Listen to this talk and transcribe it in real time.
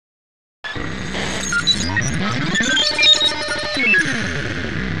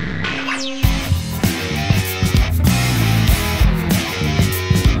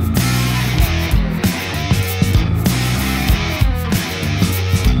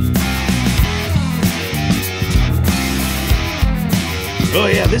Oh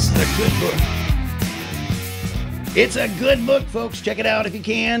yeah, this is a good book. It's a good book, folks. Check it out if you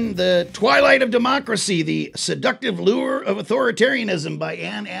can. The Twilight of Democracy, The Seductive Lure of Authoritarianism by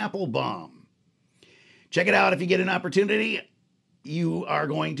Anne Applebaum. Check it out if you get an opportunity. You are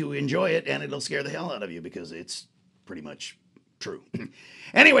going to enjoy it, and it'll scare the hell out of you because it's pretty much true.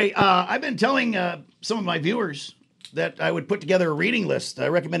 Anyway, I've been telling some of my viewers that I would put together a reading list,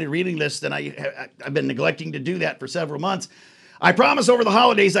 a recommended reading list, and I've been neglecting to do that for several months. I promise over the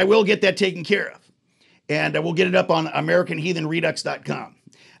holidays I will get that taken care of. And we'll get it up on AmericanHeathenRedux.com.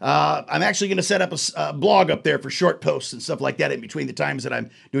 I'm actually going to set up a blog up there for short posts and stuff like that in between the times that I'm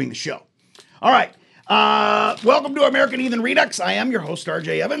doing the show. All right. Welcome to American Heathen Redux. I am your host,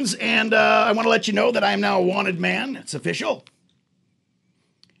 RJ Evans, and I want to let you know that I am now a wanted man. It's official.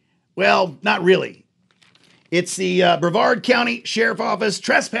 Well, not really. It's the Brevard County Sheriff Office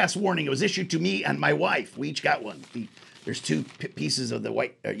trespass warning. It was issued to me and my wife. We each got one. There's two pieces of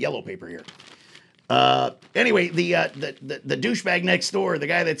the yellow paper here. Anyway, the douchebag next door, the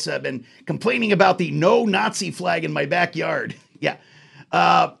guy that's been complaining about the no Nazi flag in my backyard. Yeah.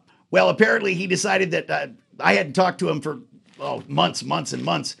 Well, apparently he decided that I hadn't talked to him for months and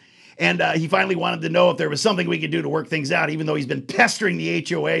months. And he finally wanted to know if there was something we could do to work things out, even though he's been pestering the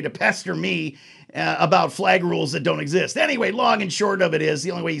HOA to pester me about flag rules that don't exist. Anyway, long and short of it is, the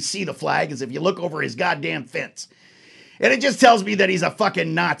only way you see the flag is if you look over his goddamn fence. And it just tells me that he's a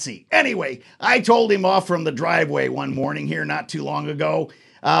fucking Nazi. Anyway, I told him off from the driveway one morning here not too long ago.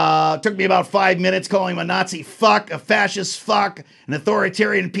 Took me about 5 minutes calling him a Nazi fuck, a fascist fuck, an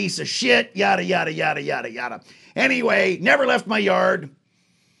authoritarian piece of shit, yada, yada, yada, yada, yada. Anyway, never left my yard.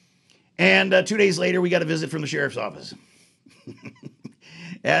 And 2 days later, we got a visit from the sheriff's office.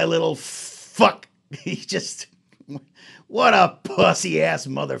 That little fuck. He just, what a pussy-ass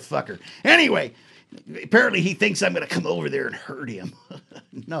motherfucker. Anyway, apparently he thinks I'm going to come over there and hurt him.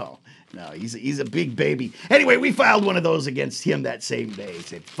 No, he's a big baby. Anyway, we filed one of those against him that same day. He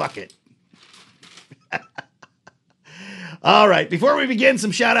said, fuck it. All right, before we begin,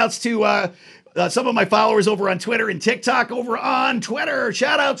 some shout-outs to some of my followers over on Twitter and TikTok. Over on Twitter,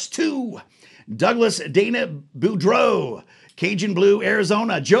 shout-outs to Douglas Dana Boudreau, Cajun Blue,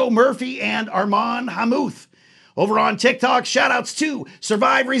 Arizona, Joe Murphy, and Armand Hamuth. Over on TikTok, shout-outs to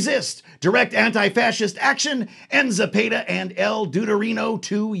Survive Resist, Direct Anti-Fascist Action, Enzapeta, and El Deuterino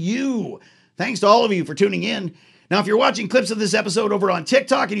to you. Thanks to all of you for tuning in. Now, if you're watching clips of this episode over on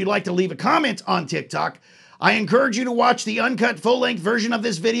TikTok and you'd like to leave a comment on TikTok, I encourage you to watch the uncut full-length version of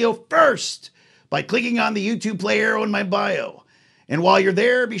this video first by clicking on the YouTube play arrow in my bio. And while you're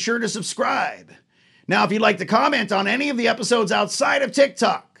there, be sure to subscribe. Now, if you'd like to comment on any of the episodes outside of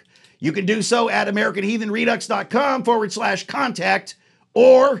TikTok, you can do so at AmericanHeathenRedux.com/contact,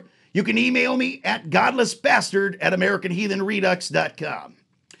 or you can email me at godlessbastard@AmericanHeathenRedux.com.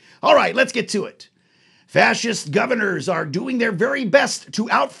 All right, let's get to it. Fascist governors are doing their very best to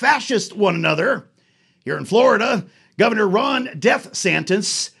out-fascist one another. Here in Florida, Governor Ron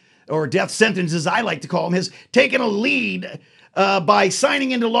DeSantis, or Death Sentence as I like to call him, has taken a lead by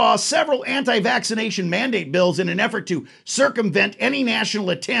signing into law several anti-vaccination mandate bills in an effort to circumvent any national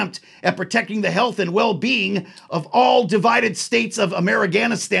attempt at protecting the health and well-being of all divided states of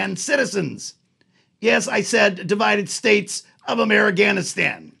Americanistan citizens. Yes, I said divided states of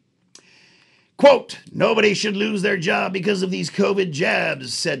Americanistan. Quote, nobody should lose their job because of these COVID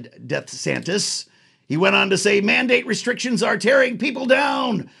jabs, said DeSantis. He went on to say, mandate restrictions are tearing people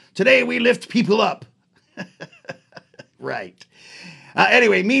down. Today we lift people up. Right.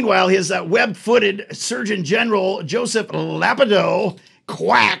 Anyway, meanwhile, his web-footed Surgeon General Joseph Ladapo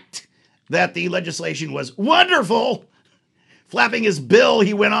quacked that the legislation was wonderful. Flapping his bill,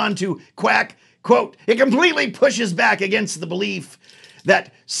 he went on to quack, quote, it completely pushes back against the belief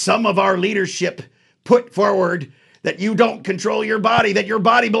that some of our leadership put forward that you don't control your body, that your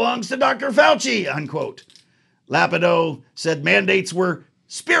body belongs to Dr. Fauci, unquote. Ladapo said mandates were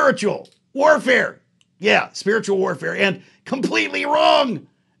spiritual warfare. Yeah, spiritual warfare, and completely wrong.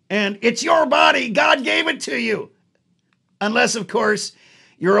 And it's your body. God gave it to you. Unless, of course,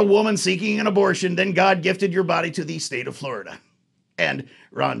 you're a woman seeking an abortion, then God gifted your body to the state of Florida. And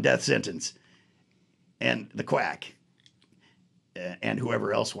Ron DeSantis. And the quack. And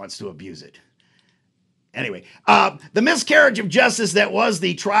whoever else wants to abuse it. Anyway, the miscarriage of justice that was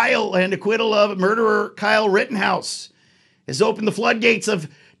the trial and acquittal of murderer Kyle Rittenhouse has opened the floodgates of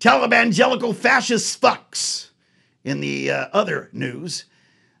Talibangelical fascist fucks. In the other news,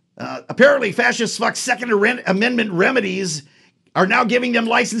 apparently fascist fucks' Second Amendment remedies are now giving them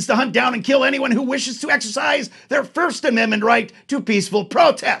license to hunt down and kill anyone who wishes to exercise their First Amendment right to peaceful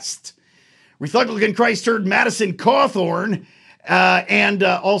protest. Republican Christ-herd Madison Cawthorn and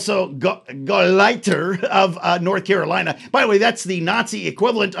also Gauleiter of North Carolina. By the way, that's the Nazi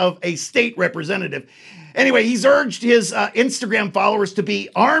equivalent of a state representative. Anyway, he's urged his Instagram followers to be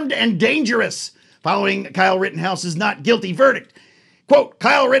armed and dangerous following Kyle Rittenhouse's not guilty verdict. Quote,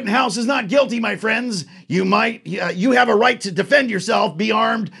 Kyle Rittenhouse is not guilty, my friends. You have a right to defend yourself, be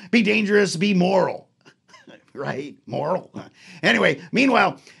armed, be dangerous, be moral. Right? Moral. Anyway,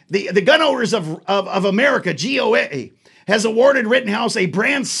 meanwhile, the Gun Owners of America, GOA, has awarded Rittenhouse a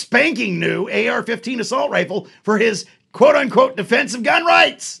brand spanking new AR-15 assault rifle for his quote-unquote defense of gun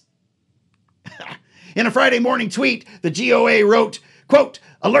rights. In a Friday morning tweet, the GOA wrote, quote,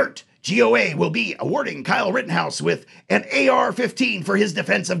 alert, GOA will be awarding Kyle Rittenhouse with an AR-15 for his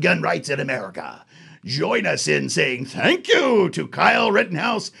defense of gun rights in America. Join us in saying thank you to Kyle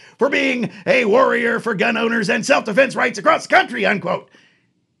Rittenhouse for being a warrior for gun owners and self-defense rights across the country, unquote.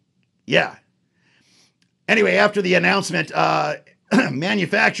 Yeah. Anyway, after the announcement,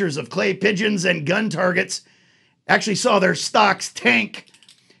 manufacturers of clay pigeons and gun targets actually saw their stocks tank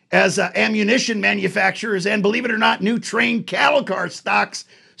as ammunition manufacturers and, believe it or not, new trained cattle car stocks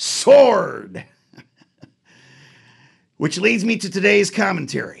soared. Which leads me to today's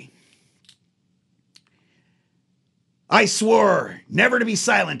commentary. I swore never to be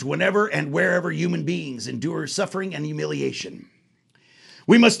silent whenever and wherever human beings endure suffering and humiliation.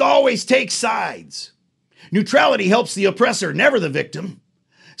 We must always take sides. Neutrality helps the oppressor, never the victim.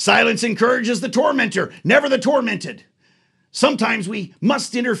 Silence encourages the tormentor, never the tormented. Sometimes we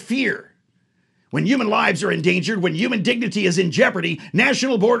must interfere. When human lives are endangered, when human dignity is in jeopardy,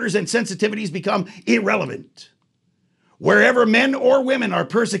 national borders and sensitivities become irrelevant. Wherever men or women are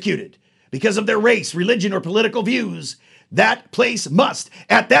persecuted because of their race, religion, or political views, that place must,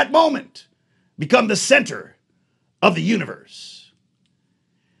 at that moment, become the center of the universe.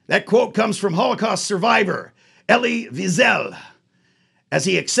 That quote comes from Holocaust survivor Elie Wiesel as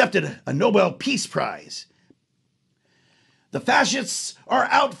he accepted a Nobel Peace Prize. The fascists are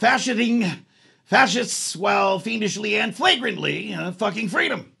out-fascisting fascists while fiendishly and flagrantly fucking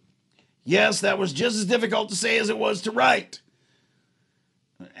freedom. Yes, that was just as difficult to say as it was to write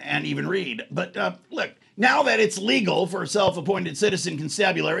and even read. But look, now that it's legal for a self-appointed citizen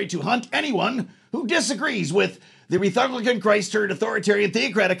constabulary to hunt anyone who disagrees with the Republican Christ-turned authoritarian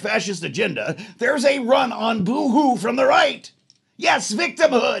theocratic fascist agenda, there's a run on boo-hoo from the right. Yes,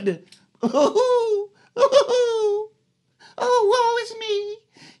 victimhood. Ooh, ooh, oh, woe is me.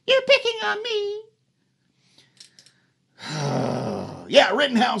 You're picking on me. Yeah,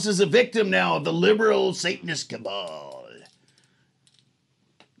 Rittenhouse is a victim now of the liberal Satanist cabal.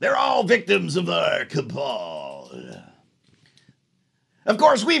 They're all victims of the cabal. Of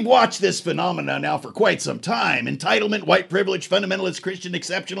course, we've watched this phenomenon now for quite some time. Entitlement, white privilege, fundamentalist Christian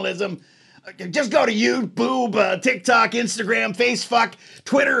exceptionalism. Just go to YouTube, TikTok, Instagram, Facebook,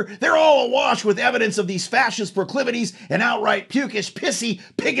 Twitter. They're all awash with evidence of these fascist proclivities and outright pukish, pissy,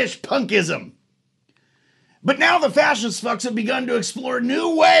 piggish punkism. But now the fascist fucks have begun to explore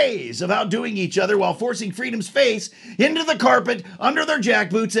new ways of outdoing each other while forcing freedom's face into the carpet, under their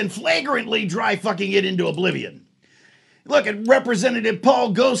jackboots, and flagrantly dry fucking it into oblivion. Look at Representative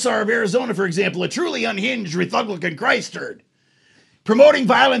Paul Gosar of Arizona, for example, a truly unhinged Republican Christ-turd, promoting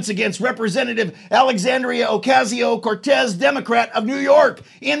violence against Representative Alexandria Ocasio-Cortez, Democrat of New York,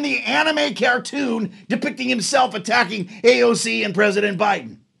 in the anime cartoon depicting himself attacking AOC and President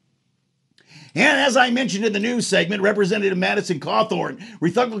Biden. And as I mentioned in the news segment, Representative Madison Cawthorn,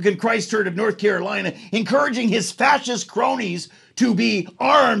 Republican Christ-turd of North Carolina, encouraging his fascist cronies to be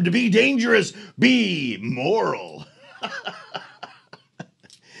armed, be dangerous, be moral.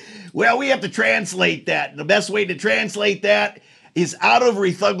 Well, we have to translate that. The best way to translate that is out of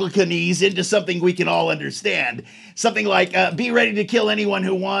Republicanese into something we can all understand. Something like, be ready to kill anyone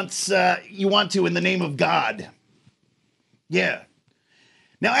who you want to in the name of God. Yeah.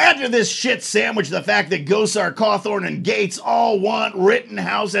 Now, add to this shit sandwich the fact that Gosar, Cawthorn, and Gates all want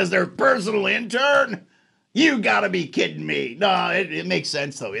Rittenhouse as their personal intern. You gotta be kidding me. No, it makes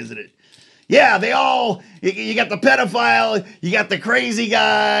sense though, isn't it? Yeah, they all, you got the pedophile, you got the crazy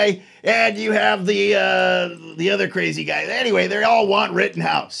guy, and you have the other crazy guy. Anyway, they all want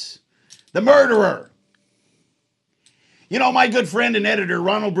Rittenhouse, the murderer. You know, my good friend and editor,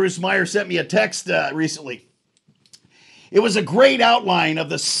 Ronald Bruce Meyer, sent me a text recently. It was a great outline of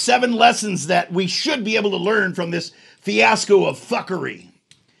the 7 lessons that we should be able to learn from this fiasco of fuckery.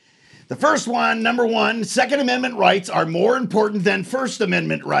 The first one, number 1, Second Amendment rights are more important than First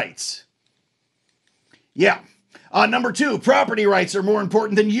Amendment rights. Yeah. Number 2, property rights are more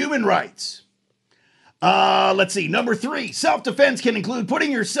important than human rights. Let's see. Number 3, self-defense can include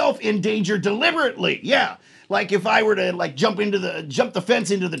putting yourself in danger deliberately. Yeah. Like if I were to like jump the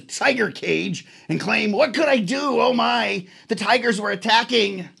fence into the tiger cage and claim, what could I do? Oh my, the tigers were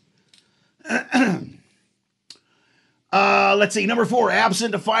attacking. Let's see. Number 4,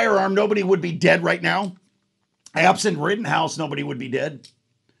 absent a firearm, nobody would be dead right now. Absent Rittenhouse, nobody would be dead.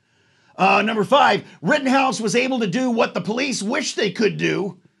 Number 5, Rittenhouse was able to do what the police wished they could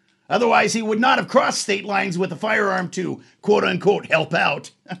do. Otherwise, he would not have crossed state lines with a firearm to, quote unquote, help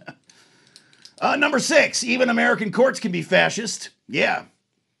out. Number 6, even American courts can be fascist. Yeah.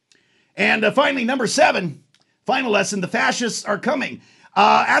 And finally, number 7, final lesson, the fascists are coming.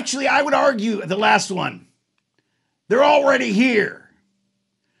 Actually, I would argue the last one. They're already here.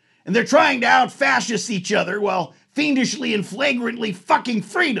 And they're trying to out-fascist each other while fiendishly and flagrantly fucking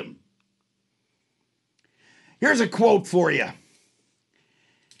freedom. Here's a quote for you.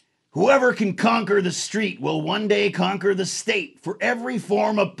 Whoever can conquer the street will one day conquer the state. For every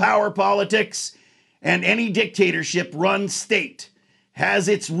form of power politics and any dictatorship-run state has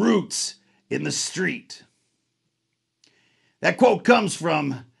its roots in the street. That quote comes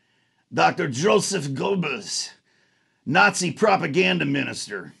from Dr. Joseph Goebbels, Nazi propaganda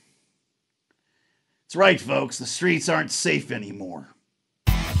minister. That's right, folks. The streets aren't safe anymore.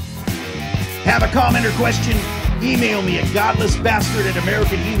 Have a comment or question? Email me at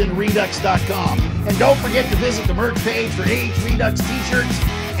godlessbastard@AmericanHeathenRedux.com. And don't forget to visit the merch page for AH Redux t-shirts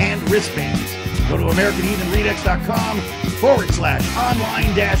and wristbands. Go to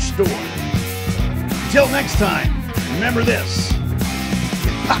AmericanHeathenRedux.com/online-store. Until next time, remember this.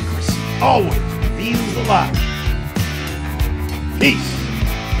 Hypocrisy always reveals the lie. Peace.